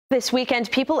This weekend,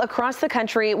 people across the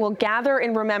country will gather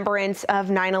in remembrance of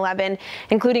 9/11,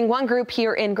 including one group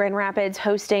here in Grand Rapids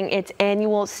hosting its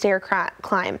annual Stair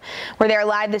Climb. We're there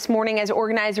live this morning as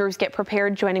organizers get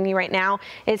prepared. Joining me right now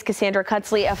is Cassandra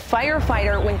Cutzley, a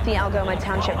firefighter with the Algoma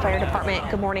Township Fire Department.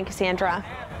 Good morning, Cassandra.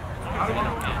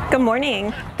 Good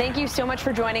morning. Thank you so much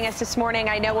for joining us this morning.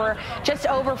 I know we're just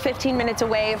over 15 minutes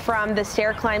away from the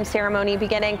Stair Climb ceremony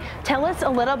beginning. Tell us a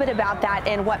little bit about that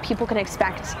and what people can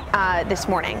expect this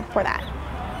morning for that.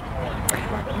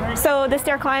 So the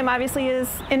Stair Climb obviously is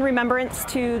in remembrance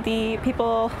to the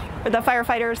people, the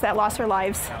firefighters that lost their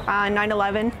lives on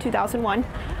 9/11, 2001.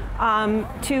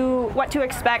 To what to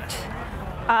expect.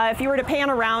 If you were to pan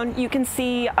around, you can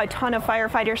see a ton of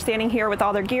firefighters standing here with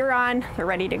all their gear on. They're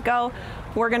ready to go.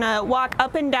 We're gonna walk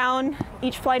up and down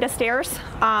each flight of stairs,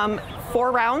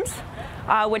 4 rounds,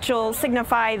 which will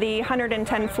signify the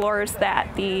 110 floors that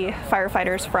the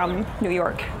firefighters from New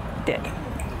York did.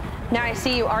 Now I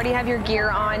see you already have your gear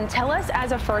on. Tell us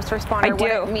as a first responder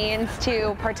what it means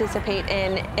to participate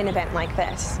in an event like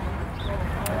this.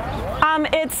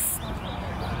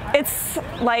 It's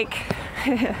like,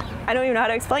 I don't even know how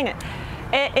to explain it.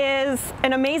 It is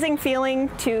an amazing feeling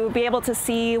to be able to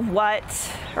see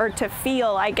or to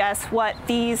feel, I guess, what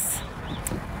these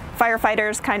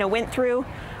firefighters kind of went through.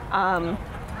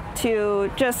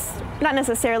 To just, not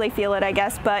necessarily feel it, I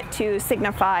guess, but to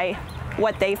signify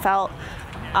what they felt.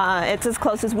 It's as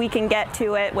close as we can get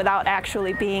to it without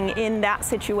actually being in that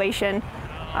situation.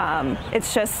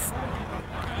 It's just,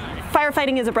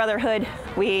 firefighting is a brotherhood.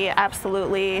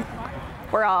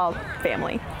 We're all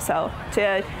family. So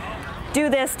to do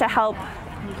this to help,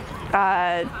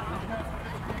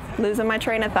 losing my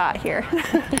train of thought here.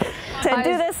 To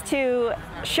do this to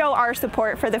show our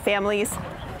support for the families,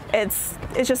 it's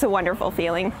just a wonderful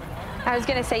feeling. I was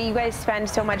going to say, you guys spend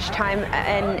so much time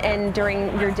and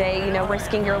during your day, you know,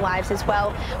 risking your lives as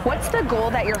well. What's the goal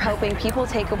that you're hoping people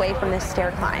take away from this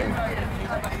Stair Climb?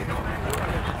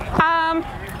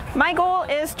 My goal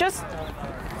is just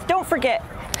don't forget.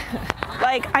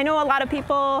 Like, I know a lot of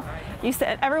people,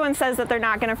 everyone says that they're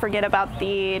not going to forget about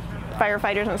the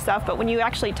firefighters and stuff, but when you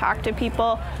actually talk to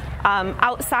people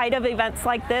outside of events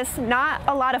like this, not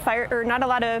a lot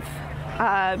of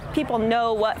people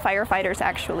know what firefighters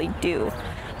actually do.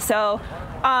 So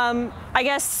I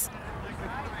guess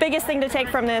biggest thing to take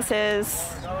from this is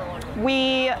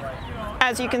we,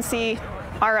 as you can see,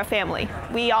 are a family.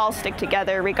 We all stick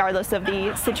together regardless of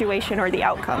the situation or the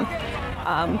outcome.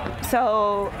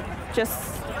 So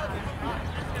just,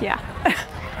 yeah.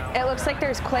 It looks like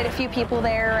there's quite a few people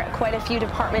there, quite a few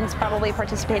departments probably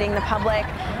participating, the public.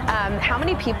 How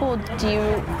many people do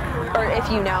you, or if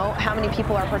you know, how many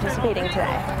people are participating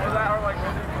today?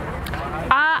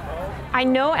 I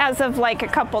know as of like a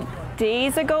couple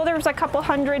days ago, there was a couple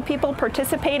hundred people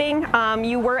participating.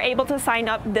 You were able to sign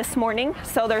up this morning,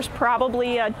 so there's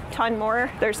probably a ton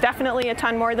more. There's definitely a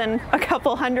ton more than a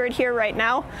couple hundred here right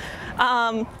now.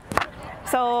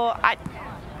 So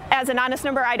as an honest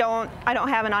number, I don't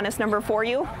have an honest number for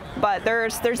you, but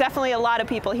there's definitely a lot of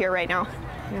people here right now.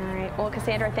 All right. Well,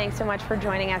 Cassandra, thanks so much for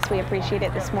joining us. We appreciate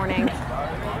it this morning.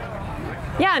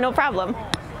 Yeah, no problem.